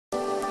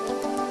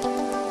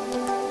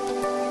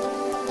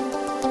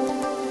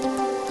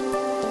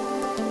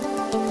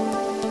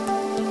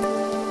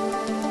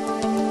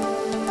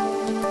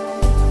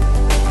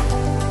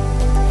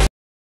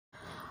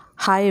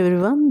Hi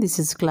everyone, this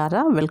is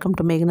Clara. Welcome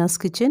to Meghna's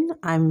Kitchen.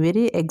 I'm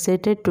very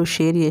excited to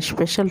share a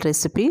special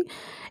recipe.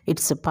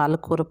 It's a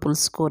Paalakoora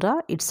Pulusu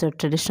koora. It's a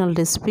traditional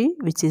recipe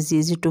which is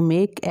easy to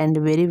make and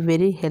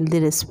very healthy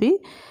recipe.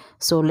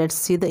 So let's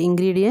see the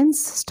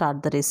ingredients,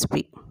 start the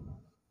recipe.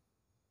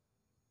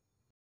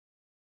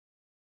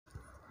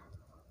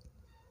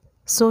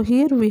 So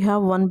here we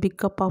have 1 big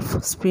cup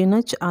of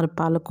spinach or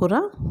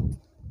Paalakoora.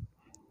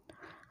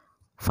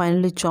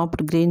 Finely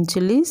chopped green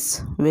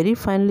chilies, very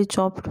finely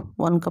chopped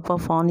 1 cup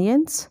of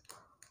onions,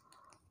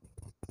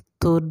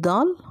 tur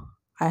dal,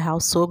 I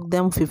have soaked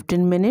them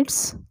 15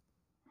 minutes,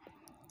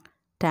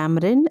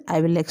 tamarind,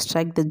 I will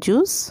extract the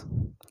juice.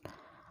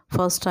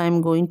 First I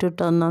am going to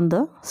turn on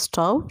the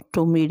stove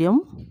to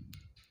medium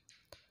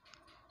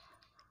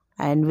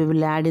and we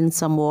will add in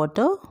some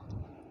water.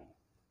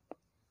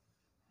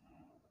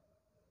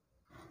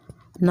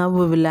 Now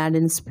we will add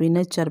in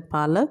spinach or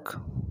palak.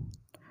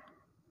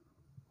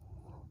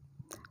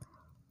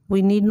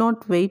 We need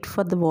not wait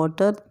for the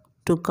water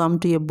to come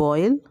to a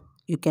boil.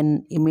 You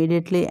can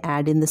immediately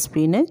add in the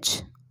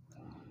spinach.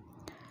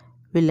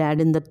 We'll add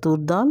in the tur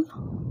dal.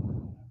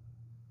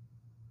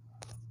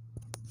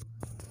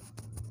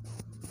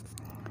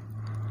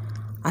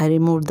 I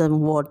removed the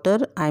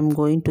water. I am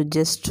going to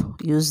just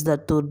use the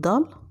tur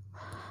dal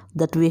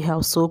that we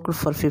have soaked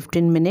for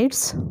 15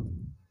 minutes.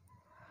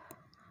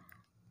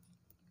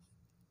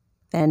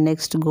 And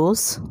next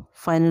goes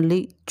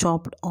finely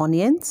chopped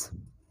onions,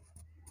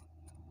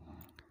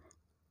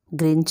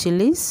 green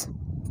chilies,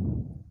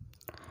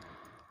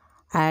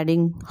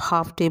 adding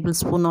half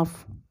tablespoon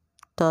of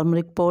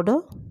turmeric powder.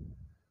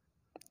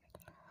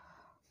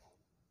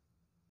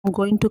 I'm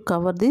going to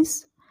cover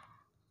this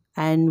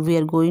and we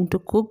are going to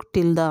cook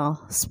till the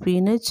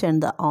spinach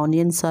and the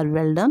onions are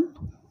well done.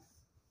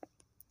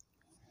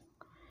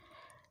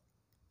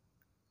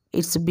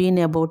 It's been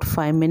about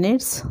 5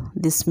 minutes.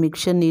 This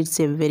mixture needs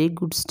a very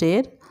good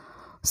stir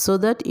so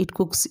that it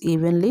cooks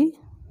evenly.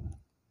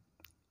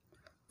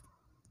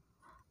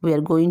 We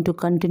are going to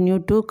continue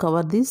to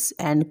cover this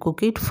and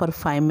cook it for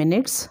 5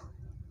 minutes.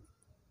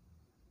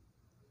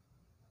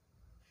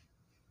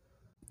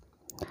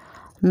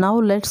 Now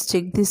let's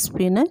check the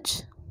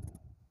spinach.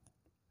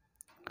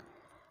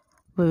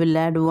 We will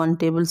add 1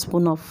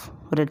 tablespoon of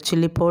red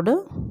chili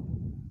powder.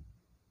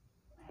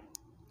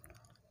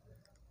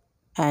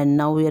 And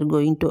now we are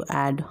going to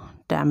add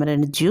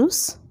tamarind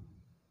juice.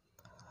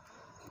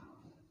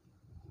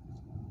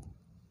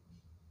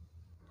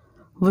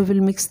 We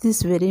will mix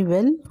this very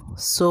well.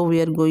 So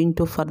we are going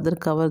to further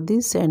cover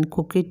this and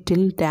cook it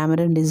till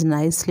tamarind is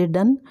nicely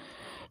done.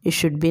 It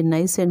should be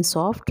nice and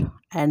soft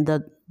and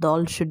the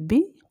dal should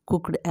be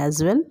cooked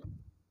as well.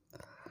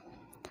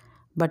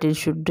 But it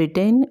should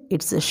retain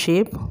its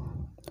shape.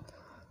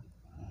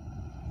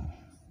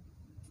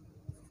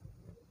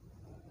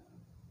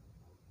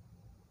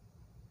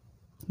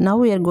 Now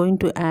we are going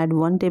to add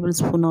 1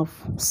 tablespoon of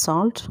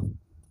salt.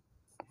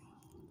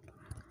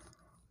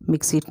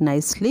 Mix it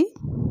nicely.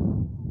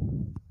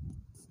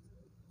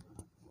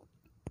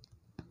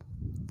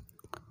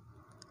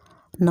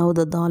 Now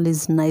the dal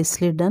is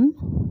nicely done.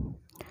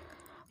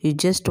 You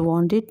just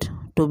want it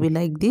to be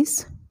like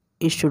this.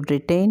 It should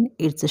retain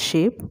its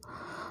shape.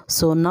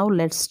 So now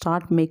let's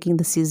start making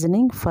the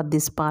seasoning for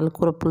this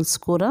Paalakoora Pulusu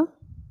koora.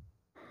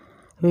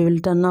 We will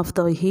turn off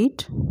the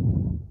heat.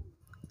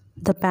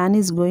 The pan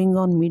is going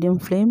on medium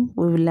flame.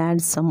 We will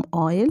add some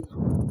oil.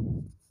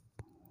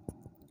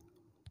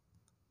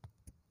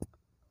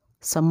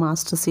 Some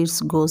mustard seeds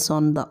goes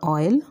on the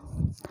oil.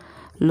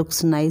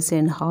 Looks nice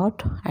and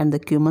hot, and the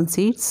cumin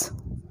seeds.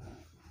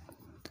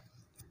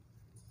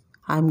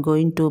 I'm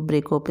going to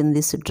break open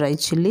this dry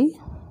chili.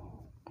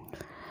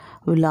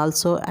 We'll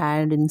also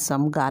add in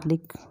some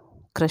garlic,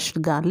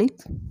 crushed garlic.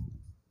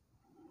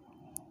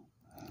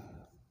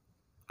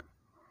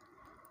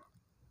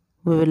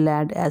 We will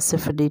add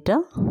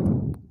asafoetida,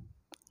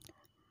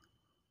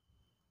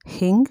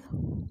 hing,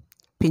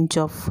 pinch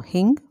of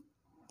hing.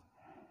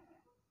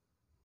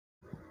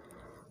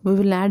 We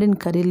will add in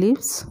curry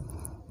leaves.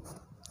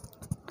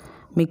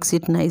 Mix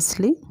it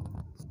nicely.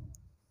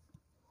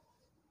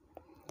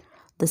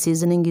 The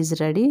seasoning is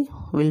ready.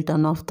 We'll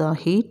turn off the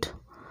heat.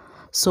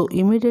 So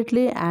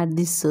immediately add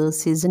this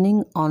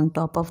seasoning on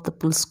top of the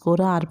Pulusu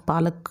koora or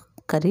palak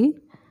curry.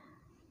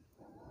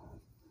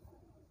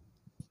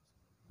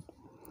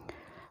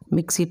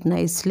 Mix it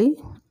nicely.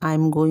 I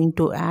am going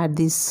to add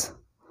this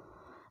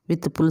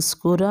with the Pulusu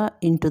koora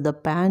into the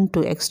pan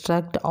to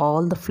extract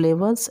all the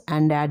flavors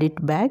and add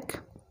it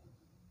back.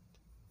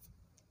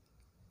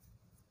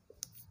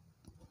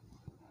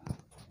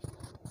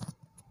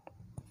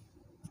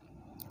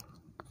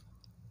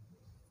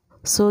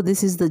 So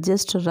this is the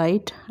just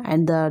right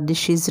and the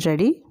dish is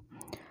ready.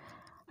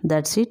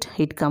 That's it.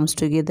 It comes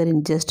together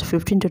in just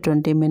 15 to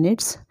 20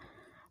 minutes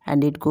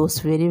and it goes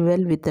very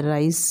well with the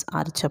rice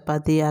or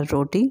chapati or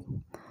roti.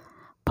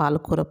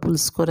 Paalakoora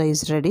Pulusu koora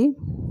is ready.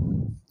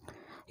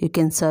 You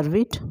can serve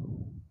it.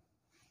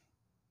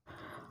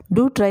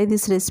 Do try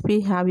this recipe,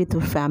 have it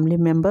with a family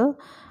member.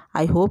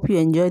 I hope you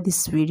enjoy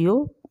this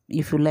video.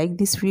 If you like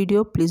this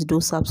video, please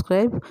do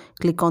subscribe,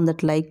 click on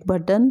that like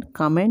button,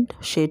 comment,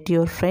 share to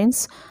your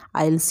friends.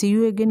 I'll see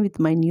you again with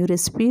my new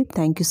recipe.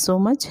 Thank you so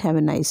much. Have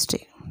a nice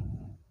day.